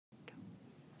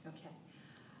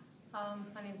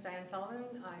My name is Diane Sullivan.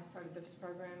 I started this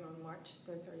program on March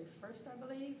the 31st, I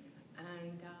believe, and I've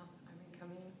been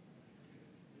coming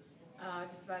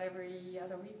just about every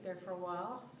other week there for a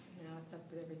while. Now it's up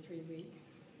to every 3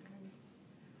 weeks. And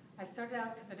I started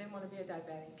out because I didn't want to be a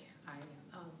diabetic. I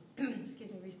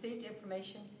received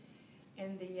information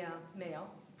in the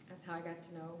mail. That's how I got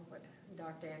to know what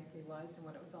Dr. Anthony was and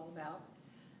what it was all about.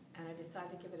 And I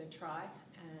decided to give it a try,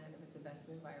 and it was the best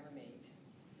move I ever made.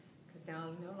 Because now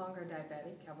I'm no longer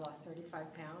diabetic. I've lost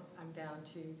 35 pounds. I'm down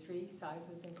to 3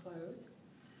 sizes in clothes.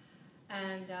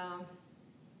 And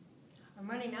I'm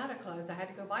running out of clothes. I had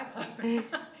to go buy clothes.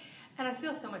 And I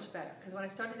feel so much better. Because when I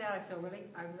started out,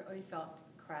 I really felt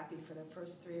crappy for the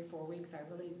first 3 or 4 weeks. I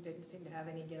really didn't seem to have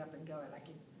any get up and go. Like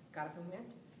I got up and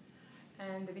went.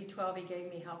 And the B12 he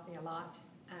gave me helped me a lot.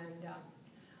 And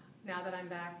now that I'm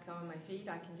back on my feet,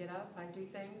 I can get up, I do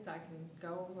things, I can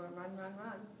go run.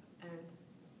 And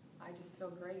I just feel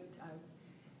great.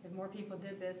 If more people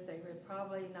did this, they would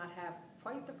probably not have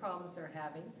quite the problems they're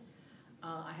having.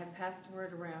 I have passed the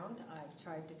word around. I've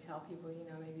tried to tell people,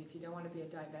 maybe if you don't want to be a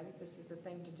diabetic, this is the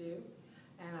thing to do.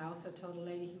 And I also told a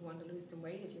lady who wanted to lose some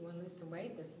weight, if you want to lose some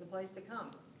weight, this is the place to come.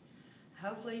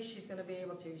 Hopefully she's going to be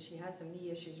able to. She has some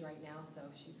knee issues right now, so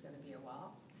she's going to be a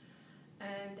while.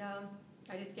 And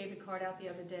I just gave the card out the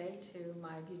other day to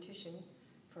my beautician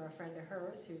for a friend of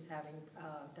hers who's having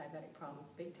diabetic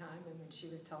problems big time. And when she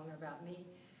was telling her about me,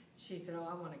 she said, "Oh,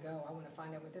 I want to go. I want to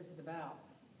find out what this is about."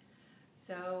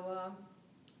 So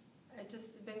it's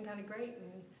just been kind of great.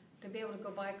 And to be able to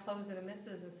go buy clothes in a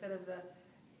missus instead of the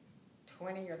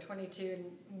 20 or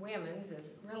 22 women's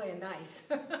is really nice.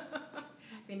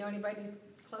 If you know anybody needs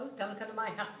clothes, tell them to come to my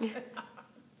house. Better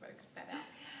cut that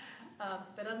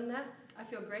out. But other than that, I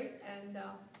feel great, and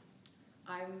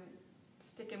I'm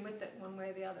sticking with it one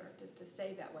way or the other, just to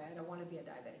stay that way. I don't want to be a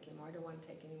diabetic anymore. I don't want to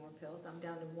take any more pills. I'm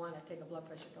down to 1. I take a blood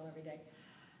pressure pill every day.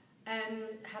 And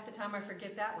half the time I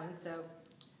forget that one.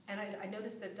 And I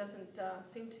noticed that it doesn't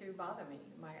seem to bother me.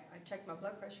 I check my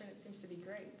blood pressure, and it seems to be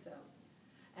great.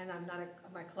 And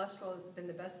my cholesterol has been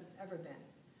the best it's ever been.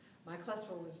 My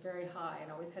cholesterol was very high,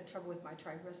 and I always had trouble with my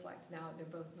triglycerides. Now they're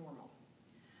both normal.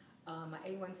 My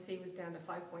A1C was down to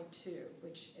 5.2,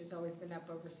 which has always been up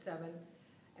over 7.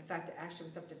 In fact, it actually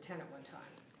was up to 10 at one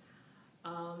time.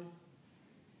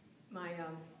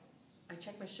 I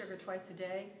check my sugar twice a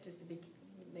day just to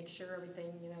make sure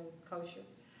everything is kosher.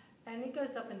 And it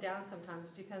goes up and down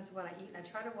sometimes. It depends on what I eat. I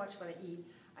try to watch what I eat.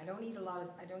 I don't eat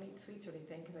sweets or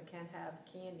anything because I can't have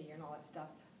candy and all that stuff.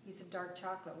 He said dark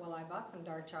chocolate. Well, I bought some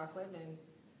dark chocolate, and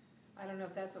I don't know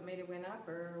if that's what made it went up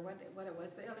or what it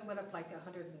was, but it only went up like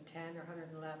 110 or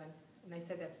 111, and they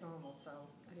said that's normal, so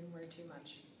I didn't worry too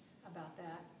much about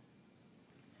that.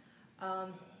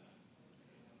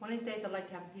 One of these days I'd like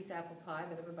to have a piece of apple pie,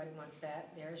 but everybody wants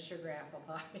that. There's sugar apple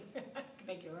pie. You can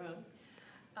make your own.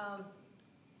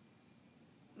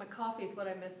 My coffee is what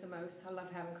I miss the most. I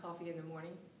love having coffee in the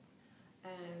morning.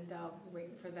 And I'll be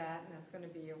waiting for that, and that's going to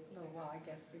be a little while, I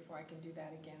guess, before I can do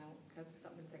that again, because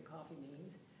something's in coffee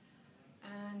beans.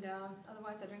 And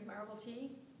otherwise, I drink my herbal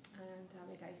tea, and I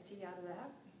make iced tea out of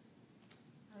that.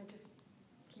 I just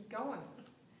keep going.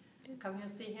 Come here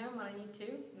and see him when I need to,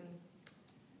 and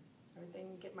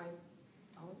everything, get my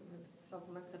own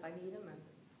supplements if I need them,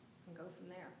 and go from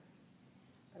there.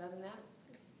 But other than that,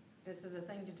 this is a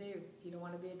thing to do. If you don't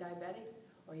want to be a diabetic,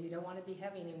 or you don't want to be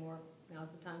heavy anymore,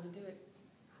 now's the time to do it.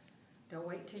 Don't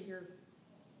wait till you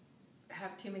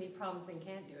have too many problems and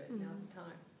can't do it. Now's the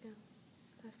time. Yeah,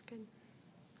 that's good.